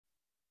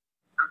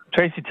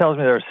Tracy tells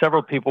me there are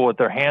several people with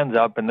their hands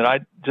up and that I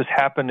just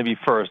happen to be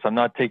first. I'm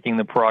not taking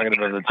the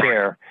prerogative of the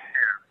chair.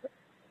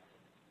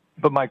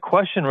 But my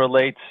question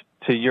relates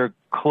to your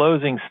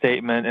closing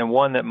statement and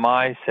one that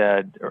Mai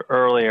said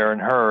earlier in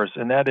hers,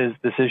 and that is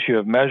this issue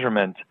of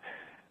measurement.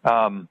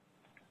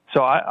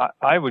 So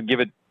I would give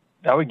it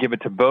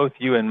to both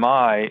you and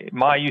Mai.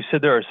 Mai, you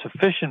said there are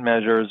sufficient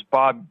measures.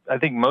 Bob, I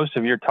think most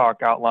of your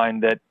talk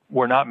outlined that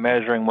we're not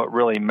measuring what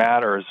really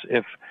matters.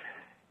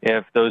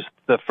 If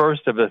the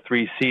first of the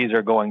 3 C's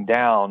are going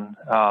down,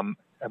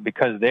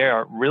 because they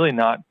are really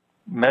not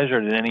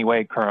measured in any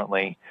way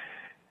currently.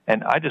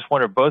 And I just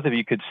wonder if both of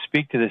you could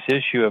speak to this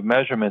issue of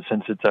measurement,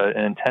 since it's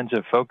an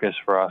intensive focus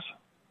for us.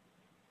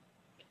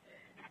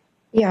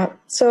 Yeah,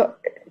 so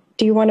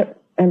do you want to,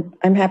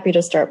 I'm happy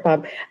to start,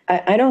 Bob.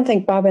 I don't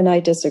think Bob and I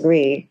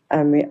disagree.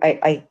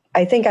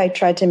 I think I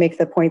tried to make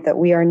the point that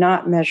we are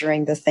not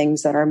measuring the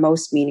things that are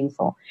most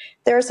meaningful.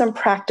 There are some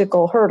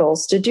practical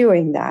hurdles to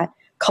doing that.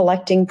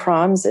 Collecting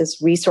PROMs is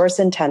resource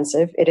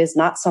intensive. It is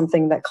not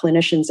something that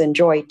clinicians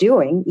enjoy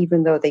doing,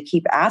 even though they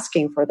keep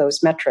asking for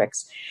those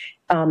metrics.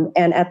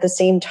 And at the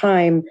same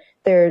time,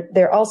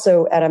 there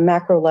also at a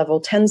macro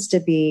level tends to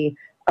be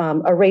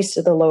a race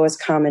to the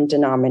lowest common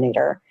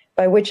denominator,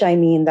 by which I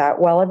mean that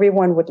while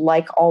everyone would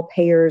like all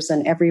payers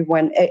and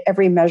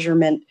every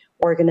measurement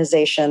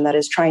organization that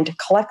is trying to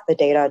collect the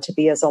data to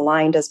be as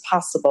aligned as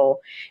possible,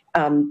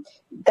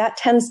 that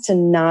tends to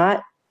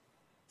not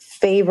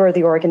favor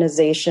the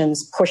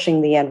organizations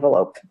pushing the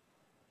envelope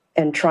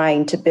and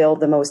trying to build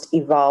the most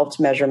evolved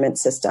measurement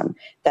system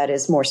that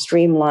is more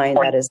streamlined,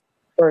 that is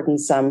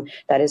burdensome,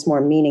 that is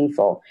more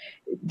meaningful.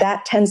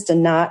 That tends to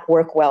not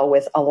work well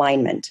with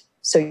alignment.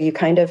 So you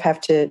kind of have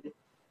to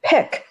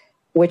pick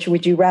which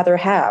would you rather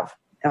have,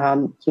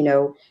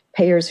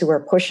 payers who are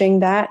pushing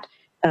that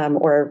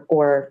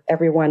or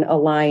everyone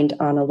aligned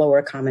on a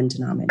lower common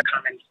denominator.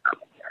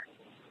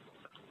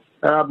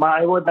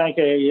 I would make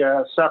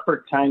a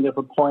separate kind of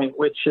a point,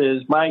 which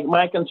is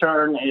my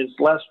concern is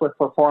less with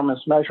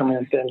performance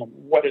measurement than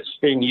what it's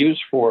being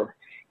used for.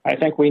 I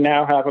think we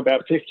now have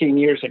about 15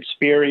 years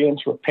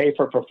experience with pay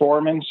for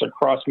performance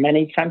across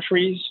many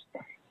countries,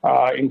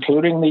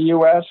 including the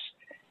U.S.,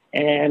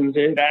 and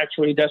it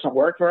actually doesn't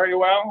work very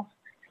well.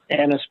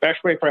 And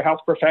especially for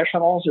health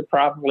professionals, it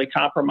probably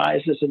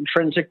compromises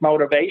intrinsic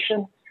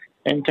motivation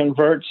and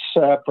converts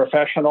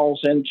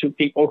professionals into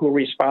people who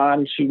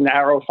respond to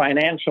narrow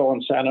financial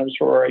incentives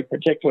for a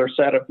particular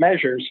set of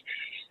measures.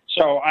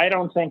 So I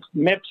don't think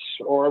MIPS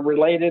or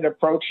related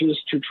approaches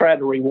to try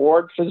to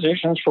reward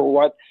physicians for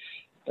what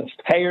the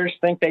payers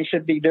think they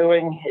should be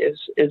doing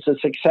is a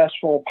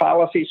successful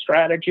policy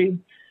strategy.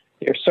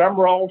 There's some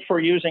role for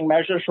using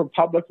measures for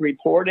public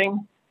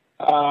reporting.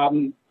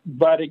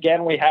 But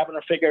again, we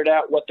haven't figured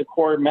out what the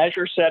core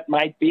measure set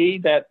might be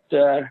that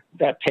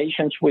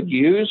patients would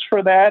use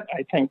for that.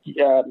 I think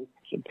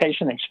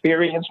patient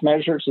experience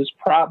measures is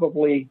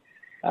probably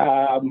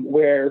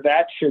where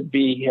that should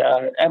be,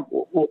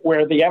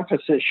 where the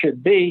emphasis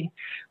should be.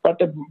 But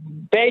the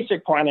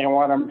basic point I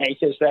want to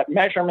make is that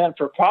measurement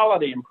for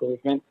quality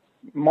improvement,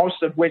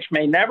 most of which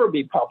may never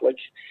be public,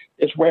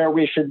 is where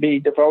we should be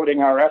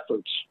devoting our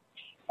efforts.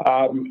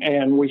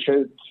 And we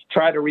should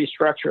try to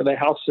restructure the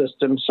health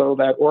system so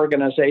that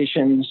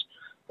organizations,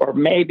 or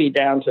maybe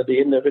down to the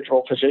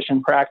individual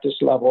physician practice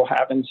level,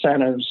 have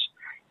incentives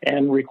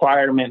and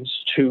requirements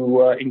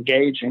to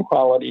engage in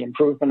quality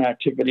improvement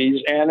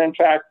activities and, in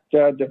fact,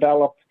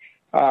 develop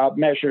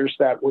measures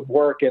that would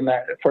work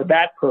for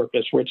that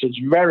purpose, which is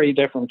very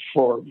different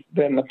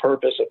than the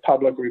purpose of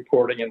public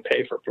reporting and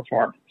pay for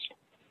performance.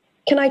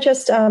 Can I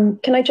just,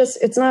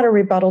 it's not a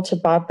rebuttal to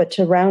Bob, but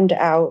to round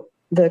out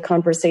the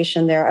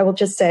conversation there, I will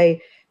just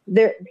say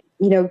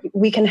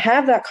we can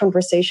have that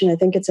conversation. I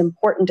think it's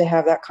important to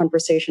have that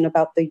conversation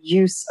about the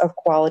use of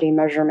quality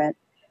measurement,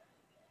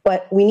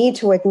 but we need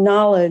to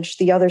acknowledge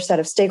the other set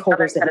of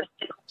stakeholders that are at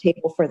the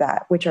table for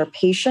that, which are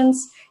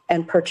patients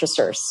and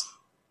purchasers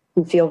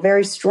who feel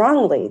very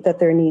strongly that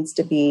there needs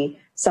to be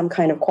some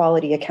kind of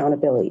quality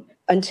accountability.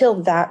 Until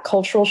that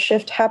cultural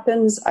shift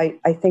happens, I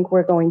think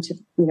we're going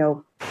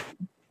to,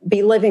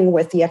 be living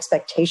with the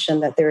expectation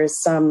that there is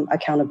some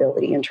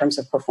accountability in terms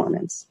of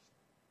performance.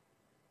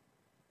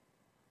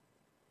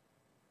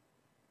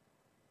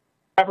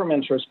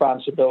 Government's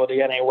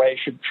responsibility, anyway,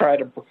 should try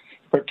to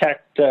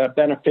protect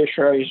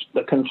beneficiaries,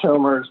 the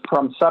consumers,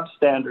 from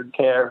substandard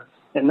care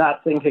and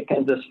not think it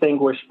can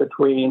distinguish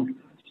between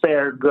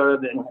fair,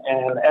 good,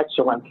 and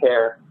excellent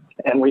care.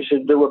 And we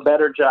should do a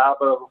better job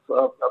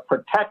of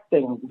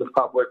protecting the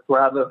public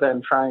rather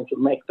than trying to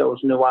make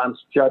those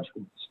nuanced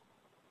judgments.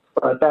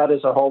 But that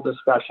is a whole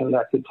discussion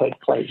that could take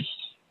place.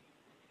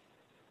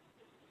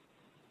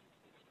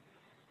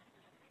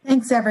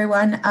 Thanks,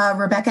 everyone.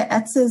 Rebecca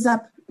Etz is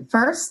up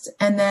first,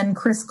 and then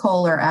Chris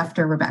Kohler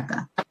after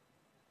Rebecca.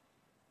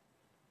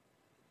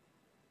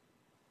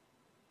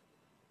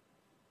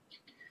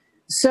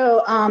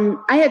 So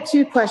I had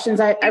two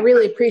questions. I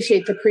really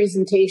appreciate the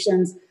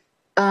presentations.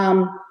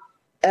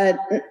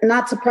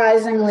 Not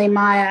surprisingly,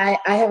 I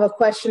have a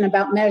question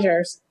about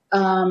measures.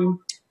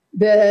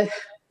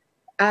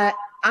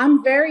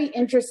 I'm very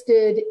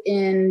interested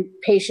in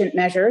patient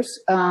measures,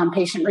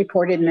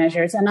 patient-reported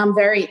measures, and I'm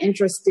very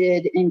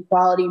interested in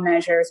quality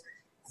measures.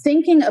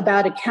 Thinking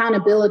about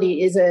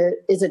accountability is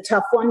a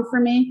tough one for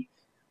me.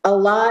 A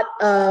lot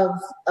of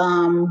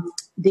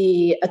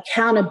the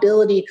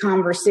accountability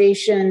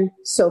conversation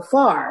so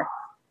far,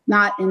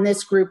 not in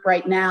this group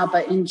right now,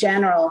 but in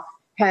general,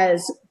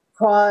 has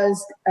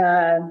caused,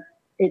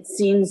 it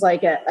seems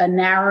like a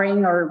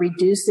narrowing or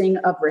reducing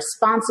of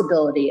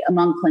responsibility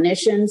among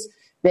clinicians.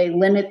 They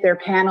limit their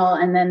panel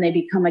and then they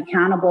become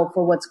accountable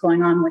for what's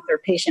going on with their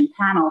patient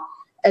panel,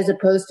 as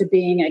opposed to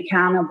being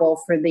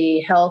accountable for the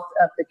health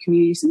of the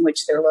communities in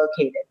which they're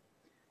located.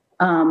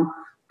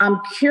 I'm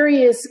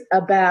curious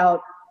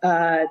about,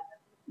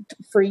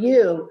 for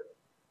you,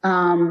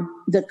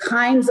 the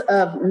kinds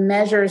of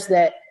measures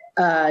that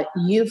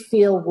you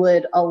feel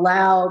would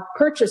allow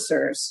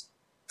purchasers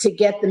to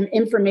get the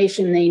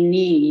information they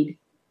need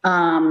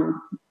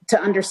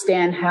to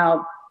understand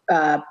how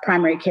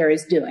primary care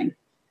is doing.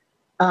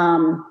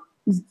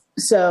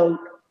 So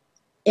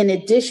in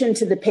addition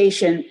to the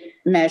patient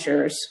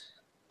measures,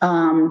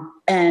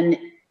 and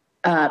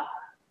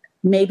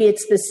maybe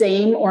it's the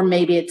same or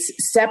maybe it's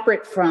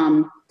separate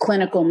from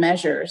clinical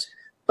measures,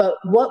 but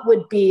what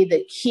would be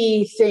the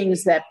key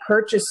things that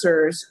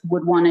purchasers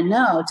would want to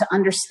know to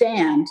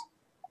understand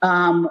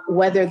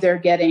whether they're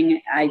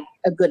getting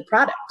a good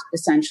product,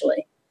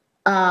 essentially?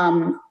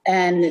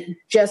 And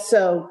just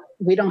so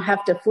we don't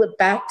have to flip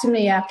back to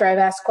me after I've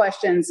asked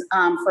questions,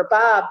 for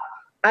Bob,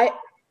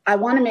 I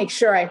want to make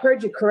sure I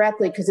heard you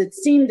correctly, because it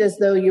seemed as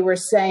though you were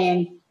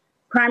saying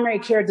primary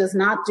care does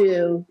not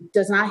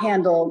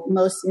handle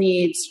most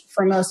needs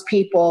for most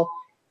people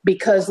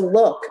because,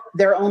 look,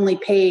 they're only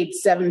paid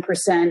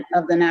 7%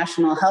 of the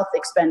national health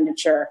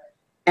expenditure.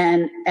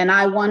 And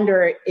I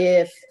wonder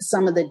if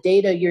some of the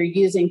data you're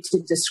using to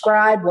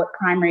describe what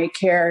primary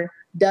care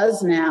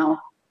does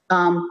now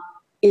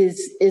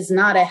is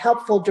not a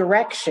helpful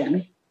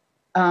direction.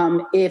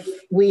 If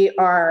we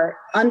are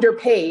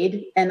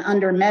underpaid and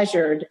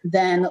undermeasured,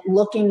 then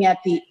looking at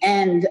the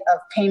end of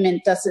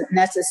payment doesn't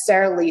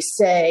necessarily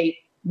say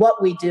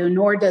what we do,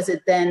 nor does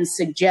it then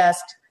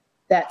suggest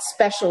that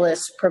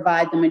specialists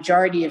provide the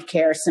majority of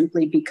care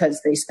simply because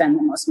they spend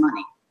the most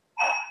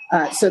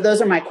money. So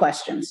those are my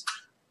questions.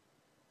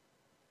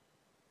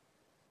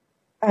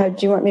 Do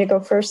you want me to go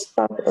first,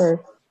 Bob?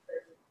 Or?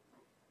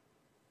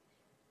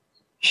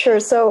 Sure.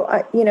 So,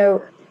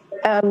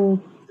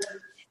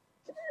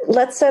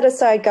 let's set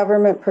aside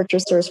government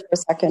purchasers for a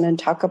second and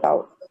talk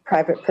about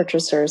private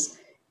purchasers.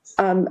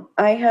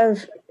 I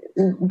have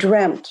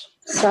dreamt,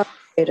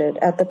 salivated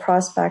at the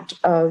prospect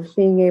of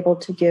being able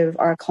to give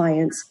our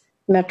clients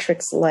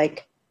metrics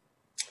like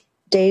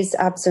days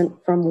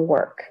absent from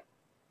work,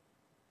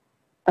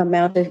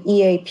 amount of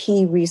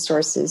EAP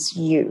resources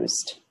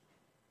used,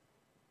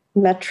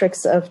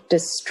 metrics of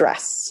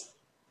distress,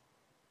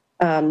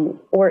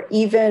 or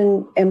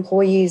even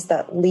employees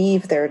that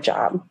leave their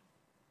job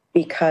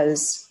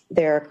because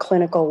their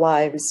clinical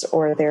lives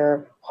or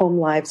their home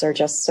lives are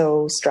just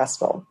so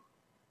stressful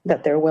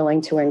that they're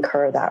willing to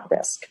incur that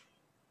risk.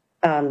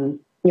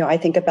 I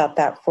think about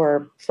that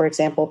for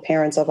example,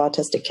 parents of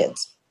autistic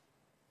kids.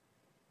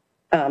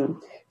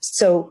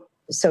 So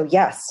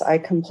yes, I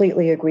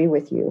completely agree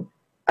with you.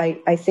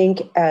 I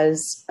think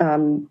as,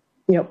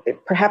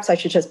 perhaps I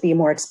should just be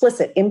more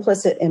explicit.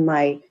 Implicit in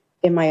my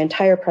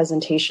entire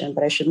presentation,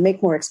 but I should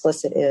make more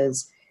explicit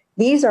is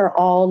these are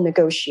all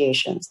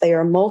negotiations. They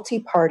are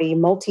multi-party,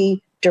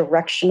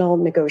 multi-directional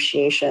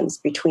negotiations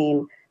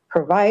between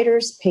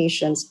providers,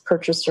 patients,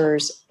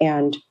 purchasers,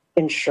 and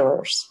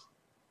insurers.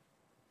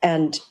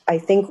 And I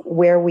think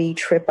where we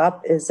trip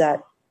up is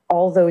that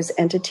all those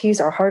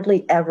entities are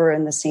hardly ever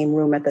in the same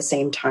room at the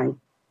same time,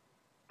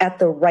 at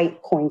the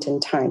right point in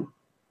time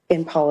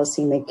in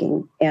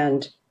policymaking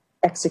and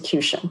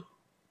execution.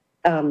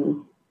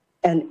 And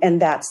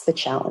that's the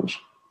challenge.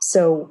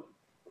 So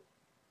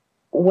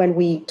when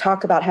we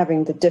talk about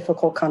having the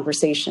difficult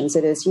conversations,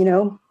 it is,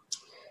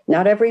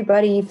 not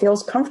everybody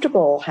feels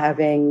comfortable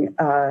having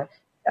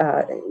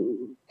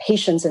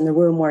patients in the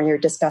room where you're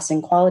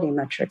discussing quality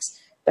metrics.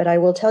 But I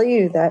will tell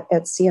you that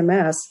at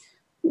CMS,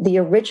 the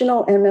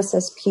original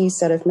MSSP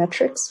set of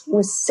metrics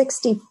was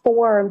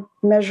 64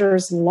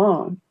 measures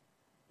long,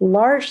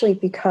 largely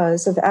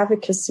because of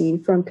advocacy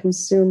from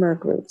consumer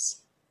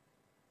groups.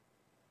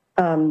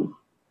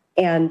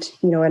 And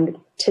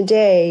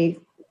today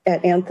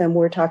at Anthem,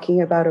 we're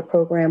talking about a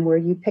program where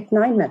you pick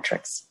 9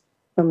 metrics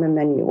from the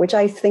menu, which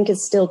I think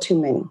is still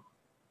too many,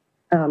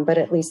 but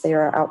at least they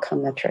are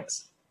outcome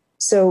metrics.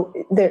 So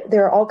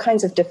there are all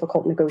kinds of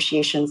difficult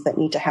negotiations that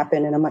need to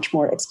happen in a much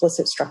more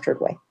explicit, structured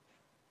way.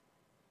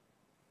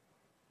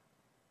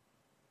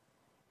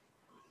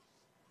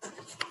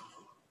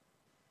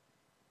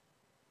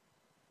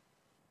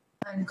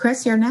 And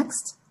Chris, you're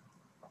next.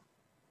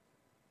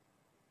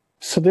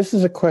 So this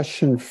is a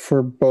question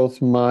for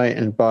both Mai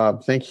and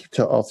Bob. Thank you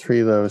to all three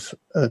of those,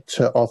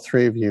 to all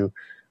three of you.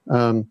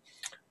 And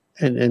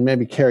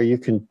maybe Carrie, you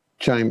can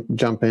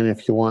jump in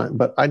if you want,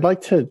 but I'd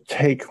like to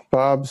take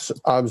Bob's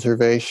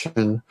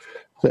observation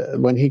that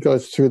when he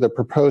goes through the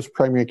proposed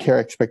primary care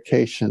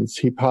expectations,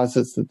 he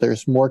posits that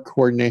there's more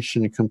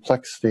coordination and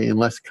complexity and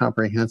less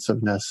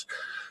comprehensiveness.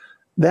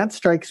 That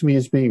strikes me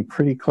as being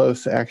pretty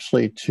close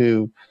actually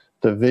to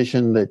the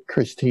vision that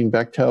Christine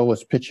Bechtel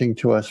was pitching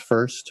to us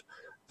first,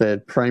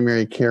 that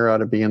primary care ought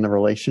to be in the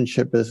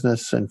relationship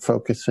business and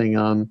focusing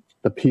on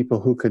the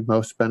people who could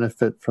most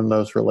benefit from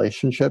those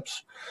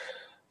relationships.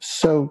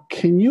 So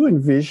can you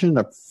envision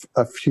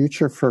a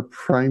future for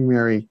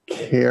primary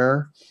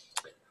care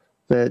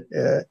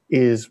that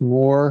is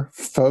more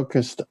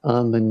focused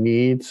on the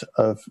needs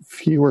of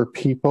fewer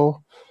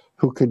people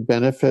who could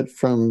benefit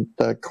from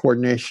the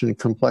coordination and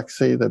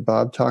complexity that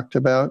Bob talked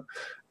about,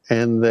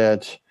 and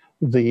that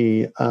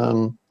the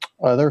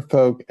other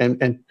folk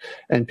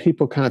and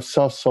people kind of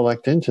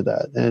self-select into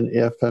that? And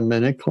if a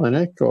minute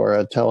clinic or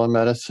a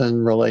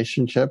telemedicine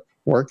relationship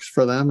works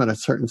for them at a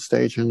certain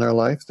stage in their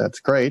life, that's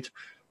great.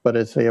 But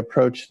as they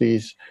approach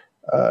these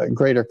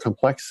greater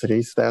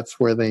complexities, that's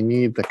where they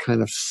need the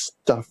kind of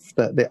stuff,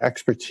 that the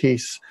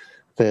expertise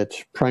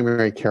that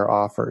primary care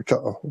offered,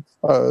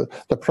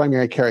 the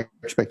primary care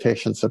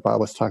expectations that Bob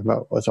was talking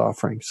about was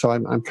offering. So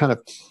I'm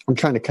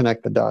trying to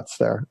connect the dots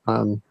there.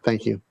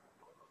 Thank you.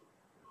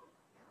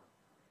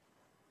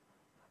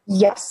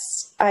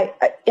 Yes,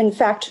 in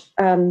fact,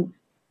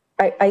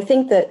 I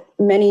think that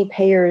many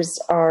payers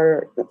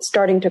are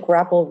starting to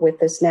grapple with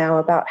this now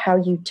about how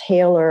you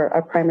tailor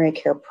a primary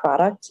care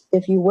product,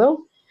 if you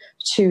will,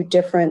 to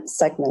different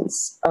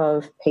segments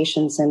of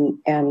patients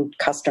and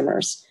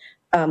customers,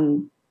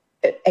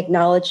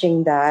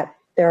 acknowledging that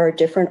there are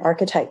different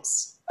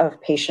archetypes of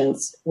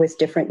patients with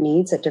different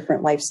needs at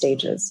different life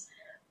stages.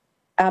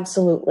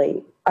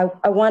 Absolutely.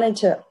 I wanted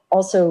to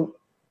also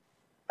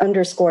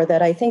underscore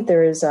that I think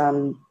there's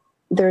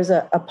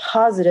a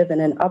positive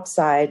and an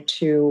upside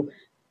to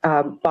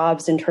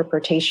Bob's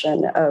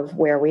interpretation of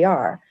where we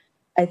are.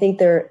 I think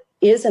there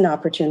is an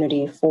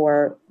opportunity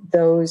for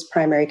those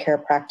primary care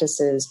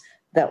practices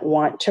that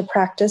want to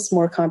practice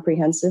more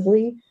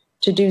comprehensively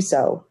to do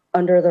so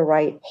under the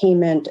right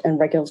payment and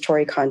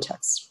regulatory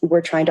context.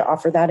 We're trying to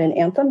offer that in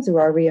Anthem through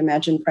our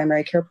Reimagined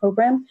Primary Care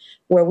Program,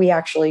 where we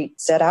actually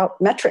set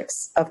out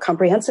metrics of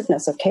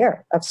comprehensiveness of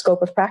care, of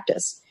scope of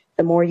practice.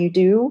 The more you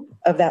do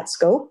of that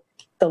scope,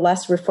 the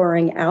less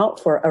referring out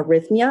for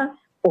arrhythmia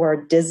or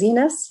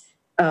dizziness,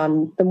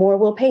 the more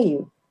we'll pay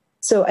you.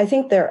 So I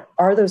think there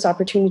are those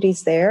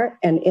opportunities there,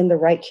 and in the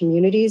right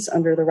communities,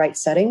 under the right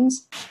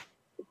settings,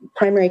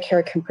 primary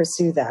care can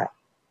pursue that.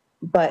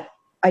 But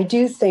I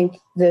do think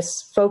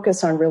this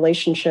focus on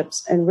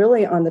relationships and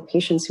really on the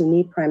patients who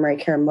need primary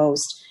care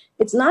most,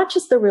 it's not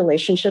just the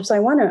relationships. I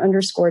want to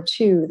underscore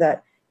too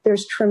that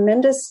there's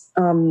tremendous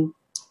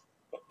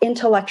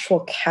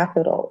intellectual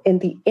capital in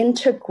the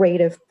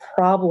integrative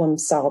problem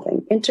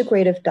solving,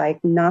 integrative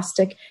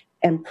diagnostic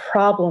and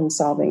problem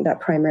solving that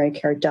primary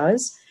care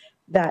does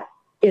that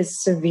is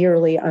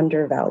severely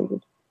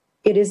undervalued.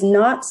 It is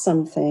not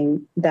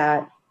something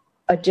that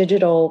a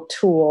digital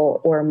tool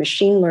or a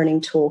machine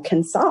learning tool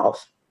can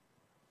solve.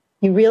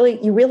 You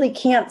really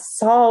can't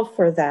solve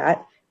for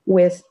that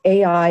with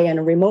AI and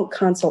a remote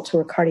consult to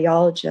a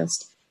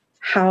cardiologist,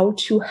 how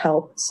to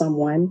help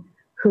someone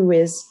who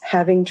is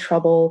having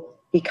trouble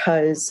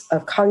because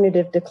of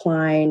cognitive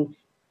decline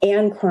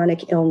and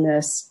chronic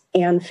illness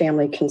and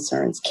family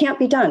concerns. Can't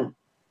be done.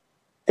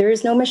 There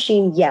is no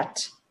machine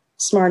yet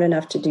smart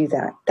enough to do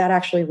that. That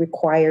actually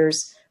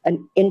requires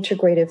an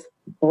integrative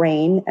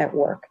brain at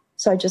work.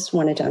 So I just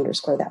wanted to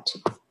underscore that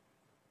too.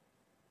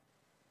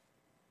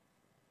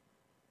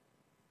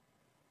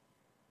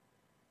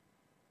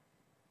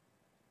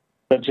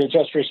 But to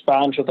just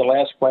respond to the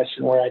last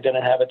question where I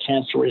didn't have a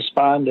chance to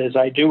respond is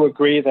I do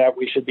agree that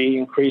we should be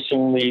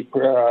increasing the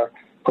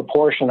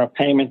proportion of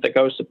payment that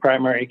goes to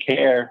primary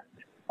care,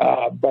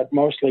 but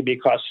mostly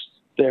because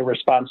their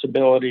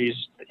responsibilities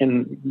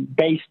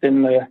based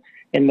in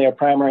their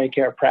primary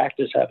care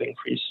practice have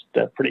increased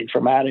pretty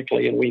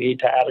dramatically, and we need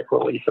to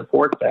adequately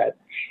support that.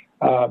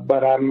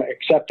 But I'm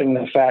accepting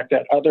the fact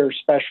that other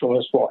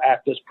specialists will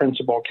act as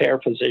principal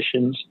care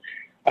physicians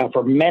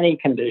for many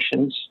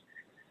conditions,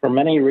 for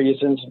many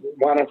reasons,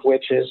 one of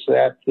which is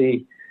that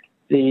the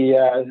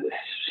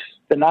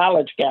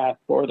knowledge gap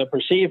or the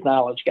perceived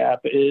knowledge gap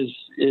is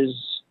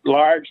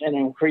large and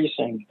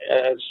increasing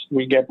as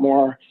we get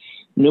more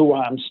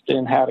nuanced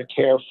in how to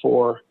care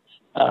for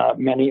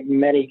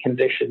many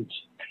conditions.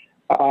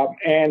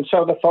 And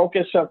so the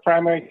focus of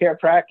primary care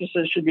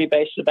practices should be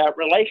based about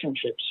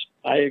relationships.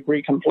 I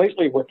agree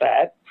completely with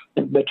that.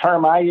 The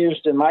term I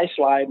used in my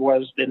slide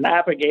was the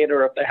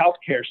navigator of the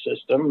healthcare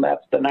system.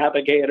 That's the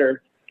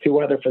navigator to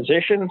other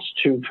physicians,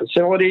 to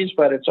facilities,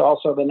 but it's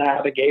also the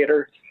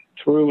navigator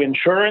through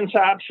insurance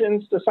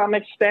options to some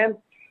extent,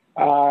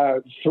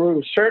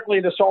 through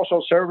certainly the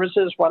social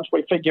services once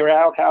we figure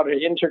out how to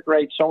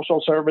integrate social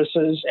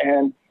services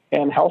and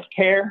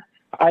healthcare.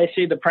 I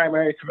see the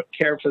primary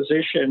care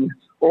physician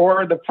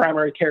or the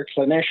primary care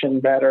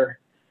clinician better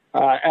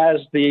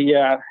as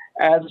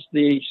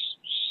the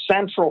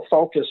central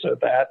focus of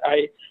that.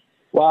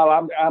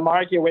 While I'm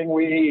arguing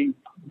we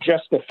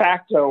just de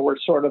facto we're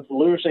sort of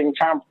losing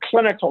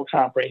clinical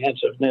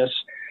comprehensiveness,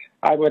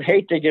 I would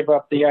hate to give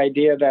up the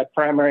idea that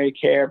primary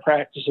care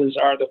practices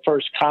are the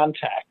first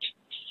contact.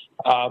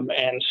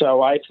 And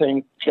so I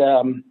think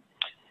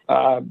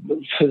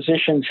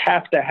physicians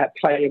have to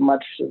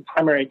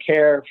primary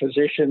care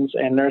physicians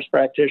and nurse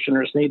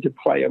practitioners need to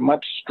play a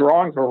much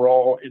stronger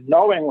role in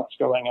knowing what's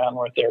going on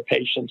with their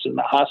patients in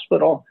the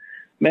hospital.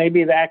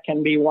 Maybe that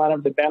can be one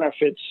of the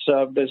benefits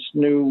of this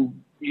new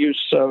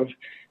use of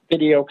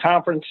video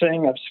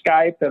conferencing, of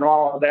Skype and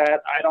all of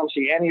that. I don't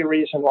see any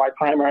reason why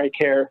primary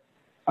care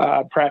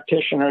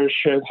practitioners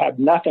should have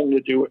nothing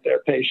to do with their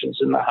patients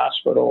in the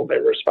hospital.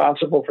 They're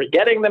responsible for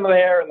getting them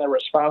there, and they're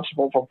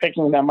responsible for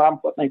picking them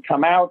up when they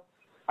come out.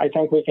 I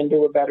think we can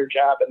do a better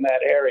job in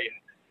that area.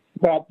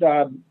 But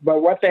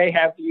what they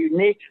have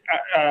unique,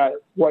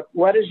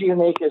 what is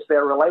unique is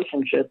their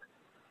relationship.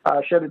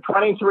 Should a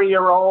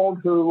 23-year-old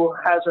who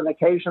has an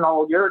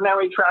occasional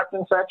urinary tract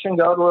infection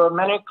go to a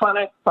mini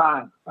clinic?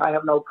 Fine. I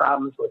have no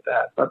problems with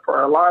that. But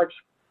for a large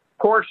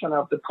portion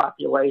of the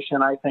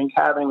population, I think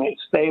having a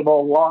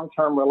stable,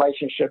 long-term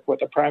relationship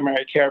with a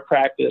primary care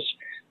practice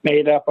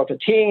made up of a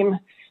team,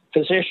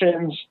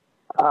 physicians,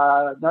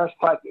 nurse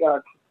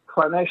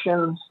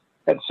clinicians,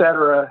 et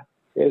cetera,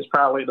 is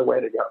probably the way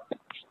to go.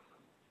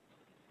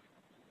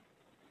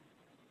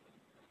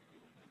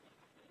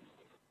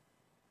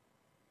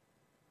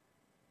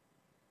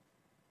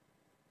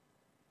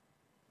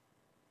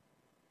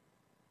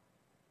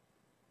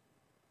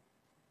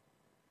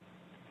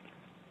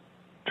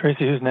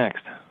 Tracy, who's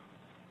next?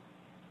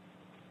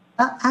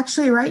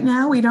 Actually, right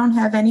now, we don't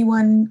have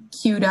anyone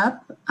queued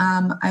up.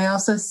 I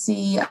also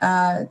see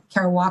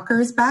Kara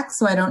Walker is back,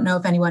 so I don't know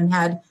if anyone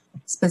had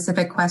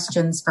specific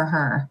questions for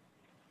her.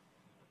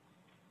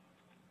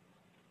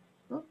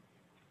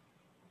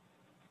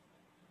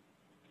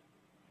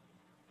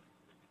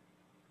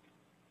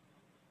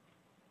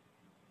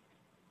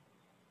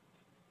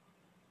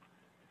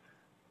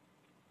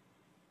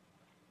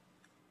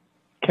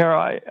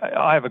 Kara,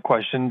 I have a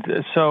question.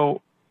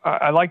 So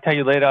I liked how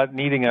you laid out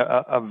needing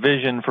a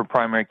vision for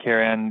primary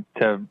care and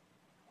to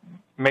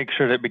make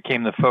sure that it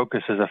became the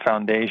focus as a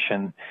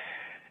foundation.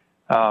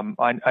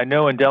 I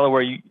know in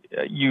Delaware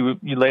you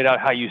laid out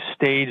how you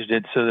staged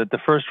it so that the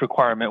first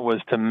requirement was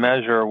to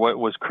measure what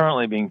was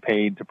currently being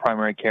paid to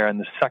primary care, and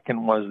the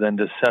second was then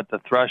to set the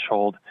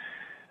threshold.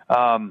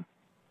 And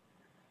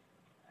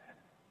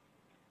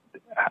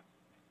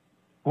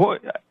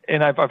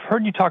I've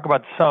heard you talk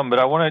about some, but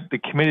I wanted the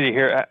committee to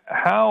hear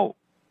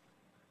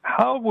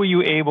how were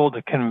you able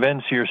to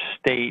convince your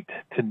state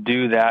to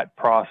do that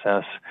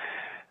process?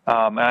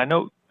 And I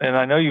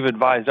know you've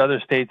advised other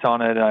states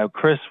on it. And I know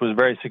Chris was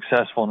very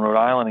successful in Rhode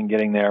Island in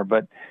getting there.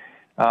 But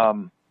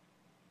how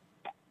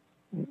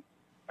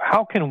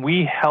can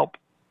we help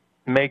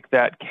make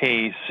that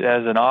case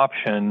as an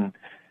option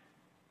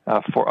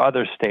for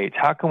other states?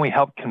 How can we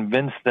help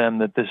convince them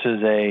that this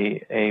is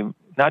a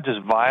not just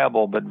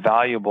viable but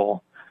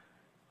valuable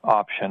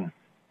option?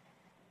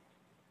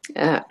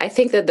 I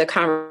think that the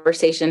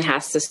conversation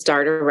has to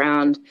start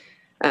around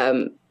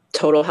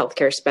total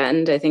healthcare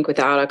spend. I think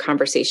without a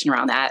conversation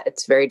around that,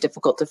 it's very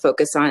difficult to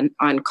focus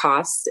on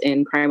costs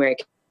in primary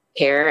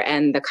care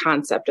and the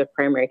concept of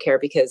primary care,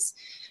 because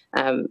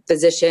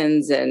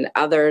physicians and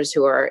others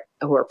who are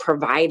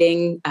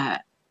providing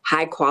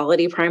high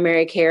quality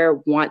primary care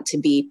want to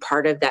be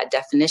part of that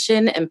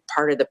definition and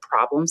part of the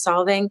problem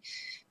solving.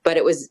 But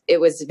it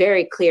was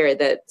very clear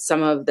that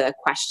some of the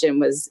question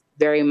was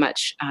very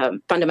much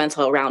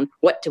fundamental around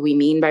what do we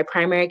mean by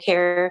primary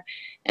care?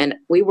 And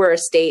we were a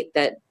state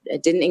that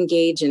didn't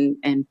engage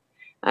in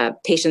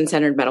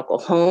patient-centered medical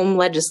home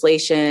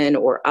legislation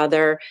or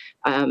other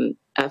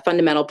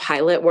fundamental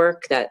pilot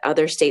work that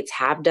other states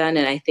have done.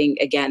 And I think,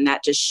 again,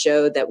 that just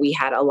showed that we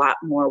had a lot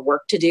more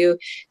work to do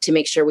to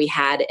make sure we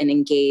had an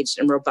engaged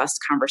and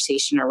robust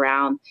conversation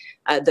around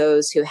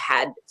those who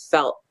had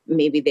felt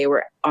maybe they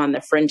were on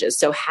the fringes.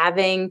 So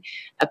having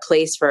a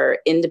place for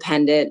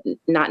independent,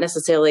 not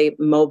necessarily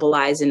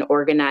mobilized and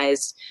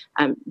organized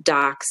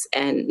docs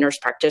and nurse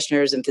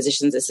practitioners and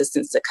physicians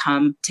assistants to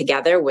come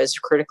together was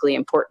critically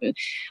important.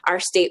 Our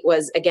state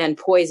was, again,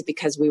 poised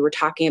because we were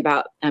talking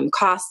about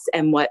costs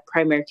and what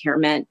primary care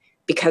meant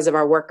because of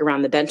our work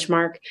around the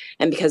benchmark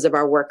and because of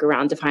our work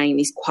around defining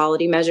these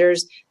quality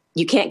measures.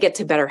 You can't get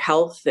to better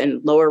health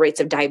and lower rates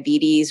of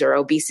diabetes or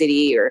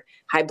obesity or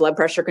high blood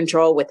pressure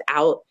control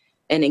without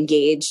an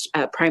engaged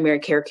primary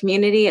care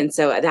community. And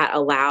so that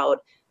allowed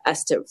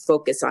us to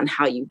focus on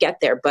how you get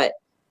there. But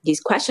these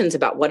questions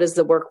about what does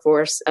the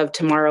workforce of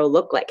tomorrow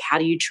look like? How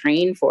do you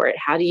train for it?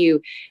 How do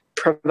you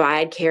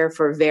provide care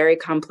for very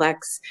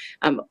complex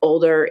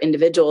older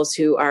individuals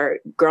who are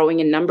growing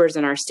in numbers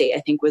in our state,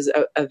 I think was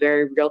a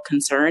very real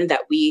concern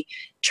that we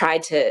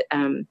tried to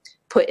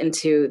put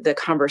into the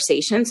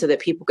conversation so that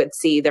people could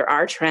see there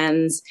are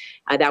trends,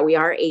 that we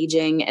are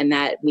aging, and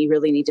that we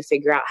really need to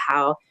figure out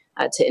how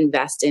to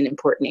invest in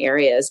important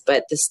areas.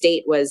 But the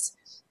state was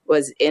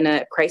was in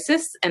a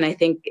crisis. And I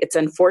think it's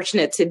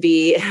unfortunate to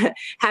be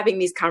having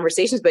these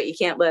conversations, but you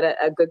can't let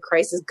a good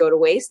crisis go to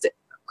waste.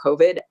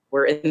 COVID,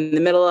 we're in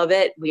the middle of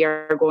it. We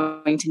are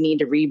going to need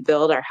to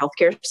rebuild our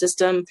healthcare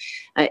system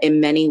in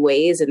many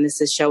ways, and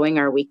this is showing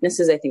our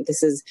weaknesses. I think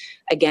this is,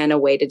 again, a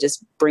way to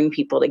just bring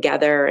people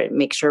together and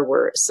make sure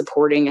we're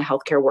supporting a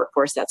healthcare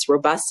workforce that's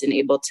robust and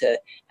able to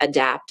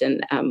adapt.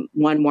 And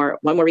one more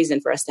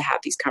reason for us to have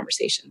these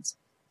conversations.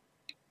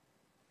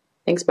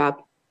 Thanks,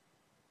 Bob.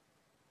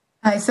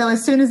 So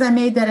as soon as I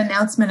made that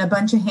announcement, a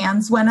bunch of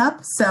hands went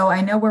up. So I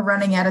know we're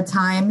running out of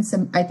time.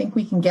 So I think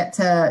we can get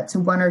to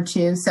one or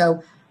two.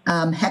 So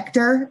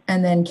Hector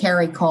and then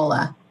Carrie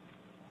Cola.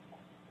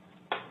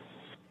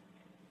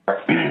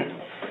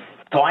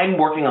 So I'm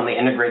working on the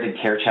integrated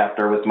care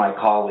chapter with my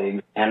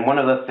colleagues. And one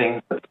of the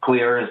things that's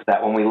clear is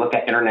that when we look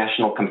at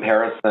international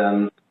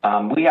comparisons,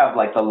 we have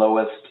like the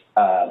lowest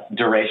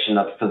duration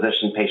of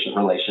physician-patient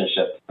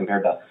relationships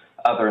compared to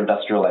other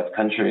industrialized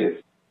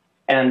countries.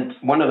 And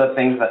one of the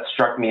things that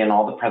struck me in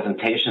all the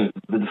presentations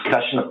is the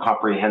discussion of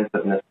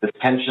comprehensiveness, this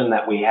tension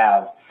that we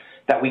have,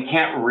 that we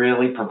can't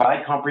really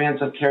provide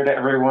comprehensive care to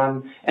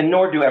everyone, and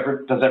nor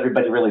does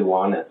everybody really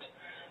want it.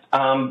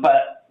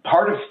 But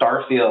part of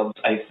Starfield's,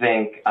 I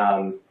think,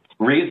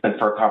 reason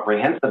for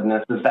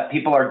comprehensiveness is that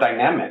people are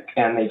dynamic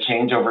and they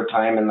change over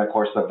time in the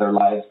course of their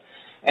lives,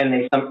 and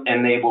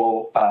they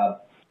will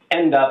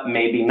end up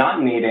maybe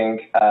not needing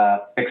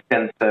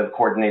extensive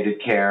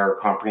coordinated care or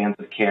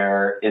comprehensive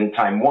care in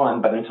time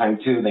one, but in time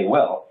two they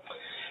will.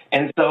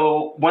 And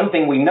so one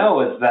thing we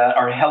know is that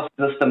our health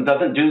system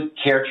doesn't do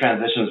care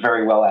transitions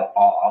very well at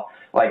all,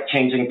 like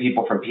changing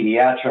people from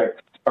pediatrics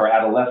or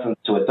adolescents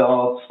to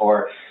adults,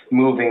 or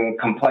moving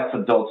complex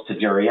adults to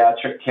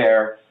geriatric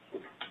care,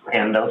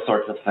 and those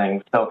sorts of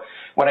things. So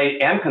what I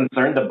am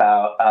concerned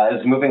about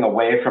is moving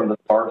away from the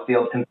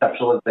Starfield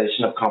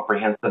conceptualization of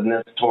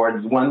comprehensiveness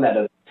towards one that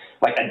is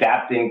like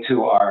adapting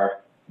to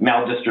our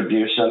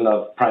maldistribution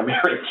of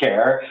primary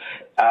care.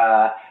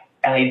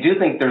 And I do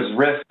think there's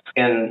risks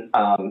in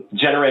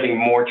generating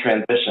more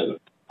transitions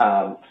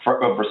of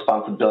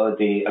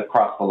responsibility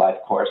across the life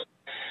course.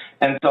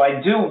 And so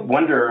I do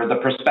wonder the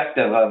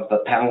perspective of the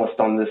panelists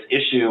on this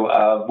issue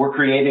of we're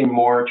creating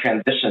more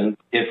transitions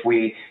if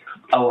we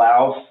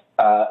allow,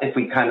 if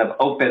we kind of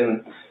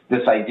open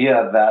this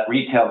idea that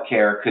retail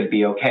care could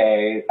be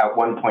okay at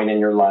one point in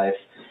your life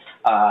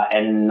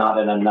and not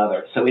in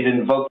another. So it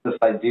invokes this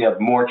idea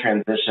of more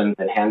transitions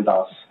and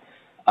handoffs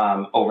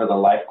over the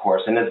life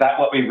course. And is that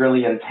what we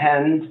really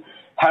intend?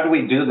 How do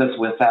we do this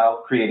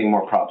without creating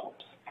more problems,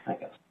 I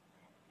guess?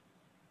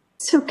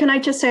 So can I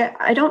just say,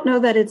 I don't know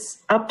that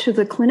it's up to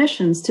the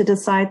clinicians to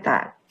decide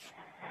that.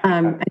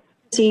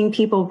 Seeing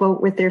people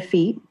vote with their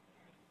feet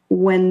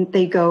when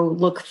they go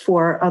look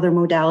for other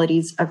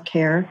modalities of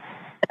care.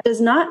 That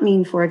does not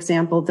mean, for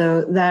example,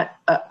 though, that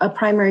a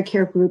primary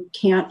care group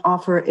can't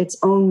offer its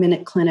own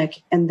minute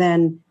clinic and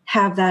then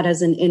have that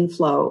as an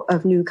inflow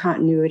of new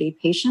continuity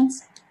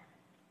patients.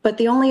 But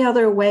the only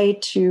other way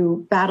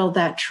to battle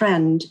that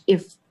trend,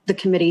 if the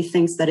committee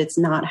thinks that it's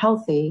not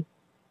healthy,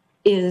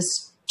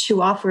 is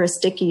to offer a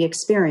sticky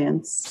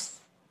experience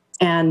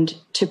and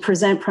to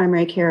present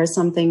primary care as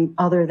something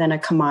other than a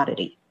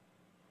commodity.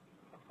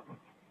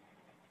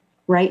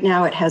 Right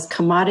now, it has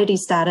commodity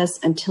status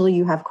until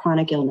you have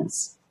chronic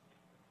illness.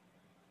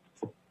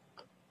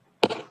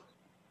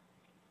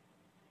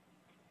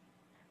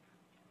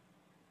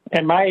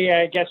 And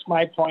I guess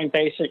my point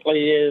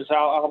basically is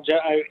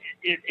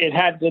it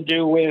had to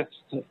do with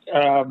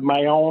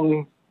my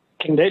own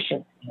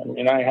condition. I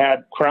mean, I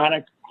had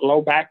chronic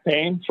low back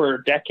pain for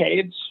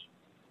decades.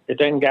 It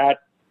then got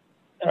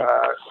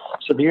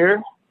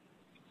severe,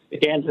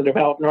 began to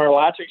develop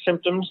neurologic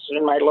symptoms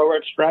in my lower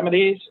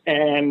extremities,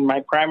 and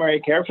my primary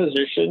care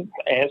physician,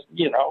 as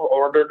you know,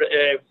 ordered.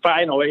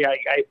 Finally,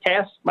 I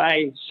passed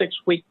my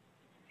 6-week,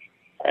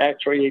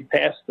 actually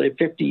passed the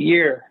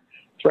 50-year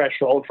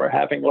threshold for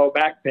having low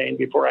back pain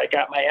before I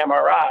got my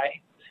MRI,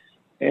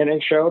 and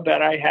it showed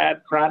that I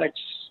had chronic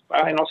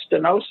spinal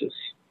stenosis.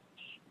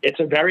 It's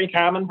a very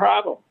common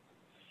problem.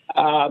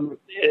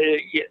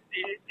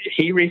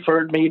 He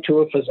referred me to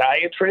a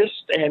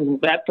physiatrist,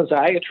 and that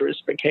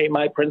physiatrist became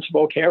my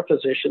principal care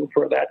physician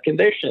for that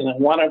condition. And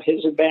one of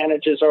his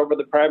advantages over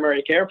the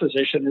primary care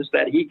physician is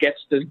that he gets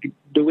to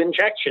do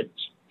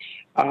injections.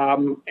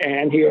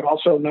 And he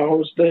also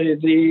knows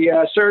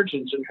the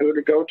surgeons and who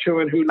to go to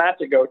and who not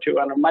to go to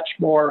on a much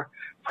more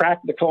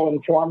practical,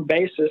 informed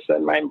basis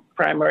than my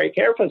primary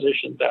care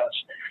physician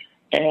does.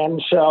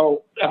 And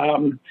so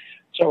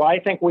I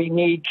think we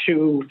need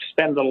to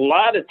spend a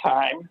lot of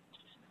time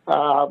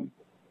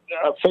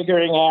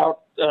figuring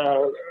out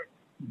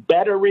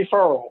better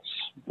referrals,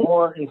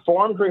 more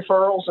informed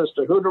referrals as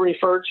to who to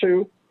refer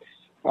to.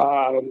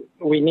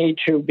 We need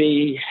to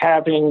be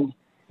having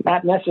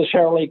not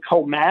necessarily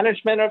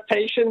co-management of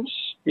patients,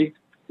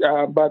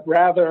 but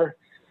rather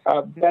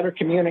better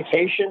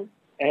communication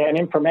and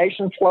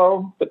information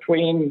flow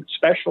between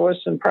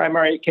specialists and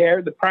primary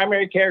care. The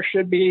primary care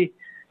should be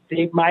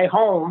my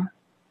home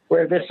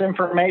where this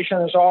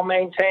information is all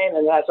maintained.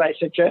 And as I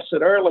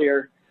suggested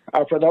earlier,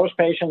 for those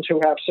patients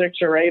who have 6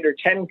 or 8 or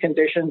 10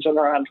 conditions and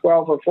are on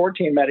 12 or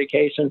 14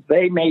 medications,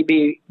 they may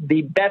be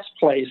the best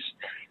place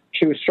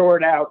to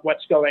sort out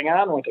what's going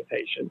on with the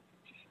patient.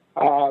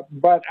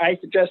 But I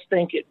just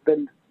think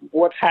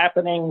what's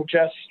happening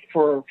just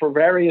for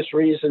various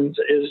reasons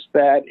is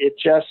that it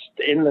just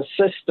in the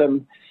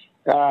system,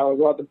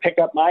 well, to pick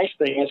up my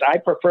thing is I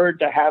preferred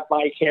to have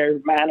my care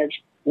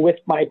managed with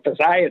my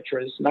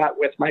physiatrist, not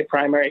with my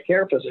primary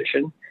care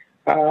physician,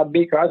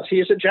 because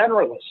he's a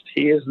generalist.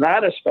 He is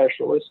not a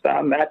specialist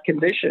on that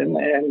condition.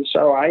 And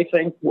so I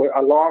think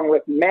along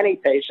with many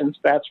patients,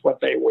 that's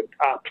what they would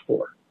opt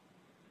for.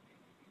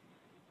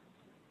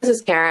 This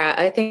is Kara.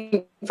 I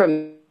think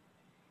from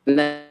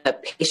the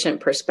patient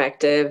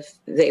perspective,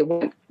 they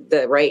want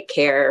the right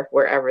care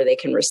wherever they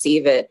can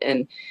receive it.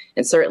 And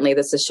certainly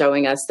this is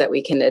showing us that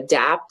we can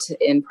adapt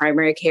in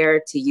primary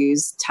care to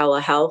use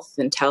telehealth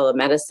and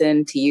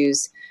telemedicine, to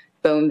use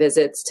phone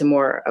visits to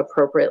more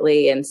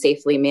appropriately and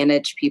safely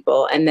manage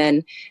people, and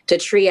then to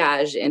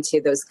triage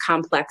into those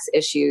complex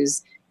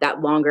issues,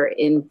 that longer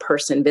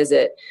in-person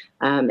visit.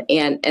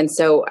 And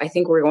so I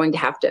think we're going to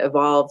have to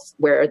evolve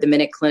where the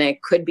Minute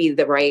Clinic could be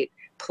the right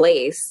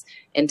place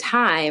and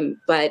time,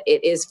 but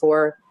it is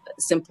for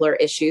simpler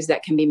issues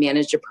that can be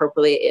managed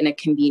appropriately in a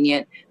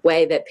convenient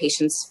way that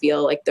patients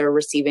feel like they're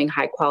receiving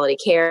high quality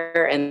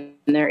care. And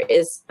there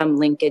is some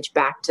linkage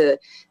back to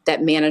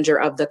that manager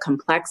of the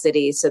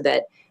complexity, so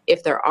that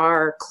if there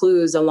are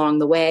clues along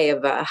the way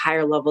of a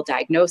higher level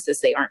diagnosis,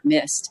 they aren't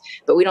missed.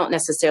 But we don't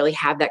necessarily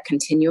have that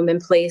continuum in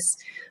place.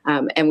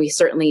 And we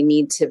certainly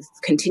need to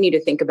continue to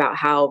think about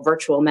how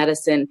virtual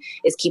medicine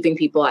is keeping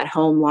people at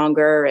home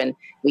longer, and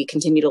we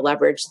continue to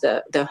leverage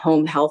the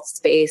home health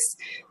space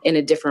in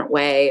a different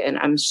way. And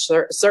I'm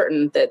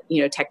certain that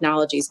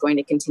technology is going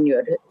to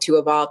continue to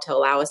evolve to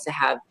allow us to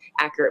have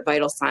accurate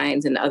vital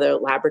signs and other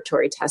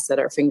laboratory tests at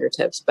our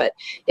fingertips. But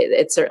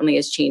it certainly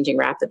is changing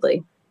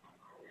rapidly.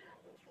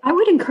 I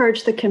would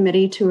encourage the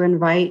committee to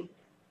invite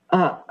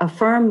a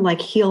firm like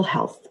Heal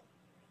Health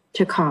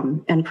to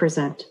come and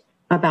present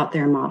about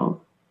their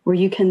model, where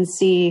you can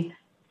see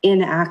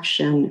in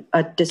action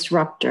a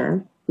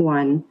disruptor,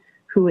 one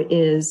who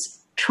is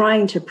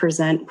trying to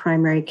present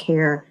primary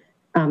care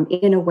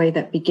in a way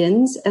that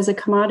begins as a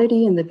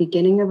commodity in the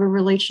beginning of a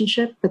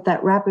relationship, but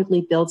that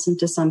rapidly builds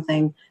into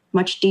something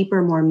much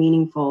deeper, more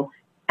meaningful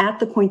at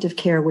the point of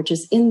care, which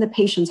is in the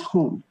patient's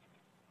home.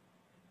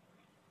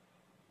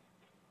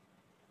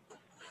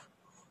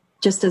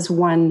 Just as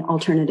one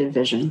alternative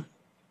vision.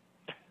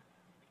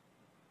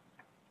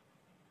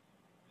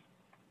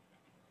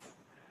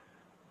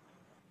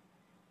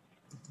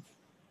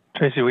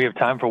 Tracy, we have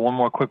time for one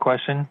more quick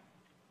question.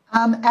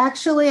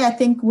 Actually, I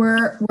think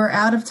we're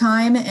out of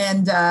time,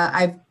 and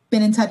I've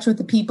been in touch with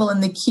the people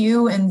in the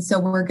queue, and so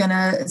we're going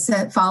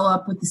to follow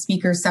up with the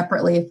speakers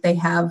separately if they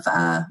have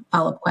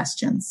follow-up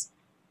questions.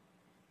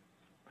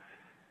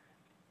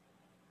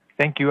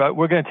 Thank you.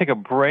 We're going to take a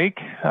break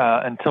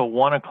until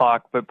 1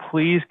 o'clock, but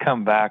please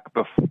come back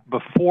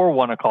before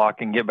 1 o'clock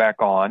and get back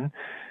on.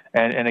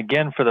 And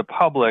again, for the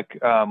public,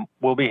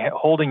 we'll be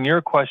holding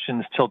your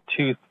questions till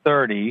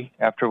 2:30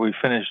 after we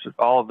finish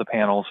all of the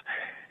panels.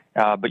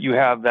 But you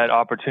have that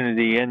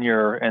opportunity in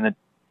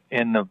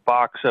the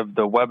box of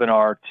the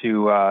webinar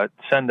to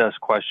send us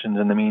questions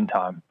in the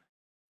meantime.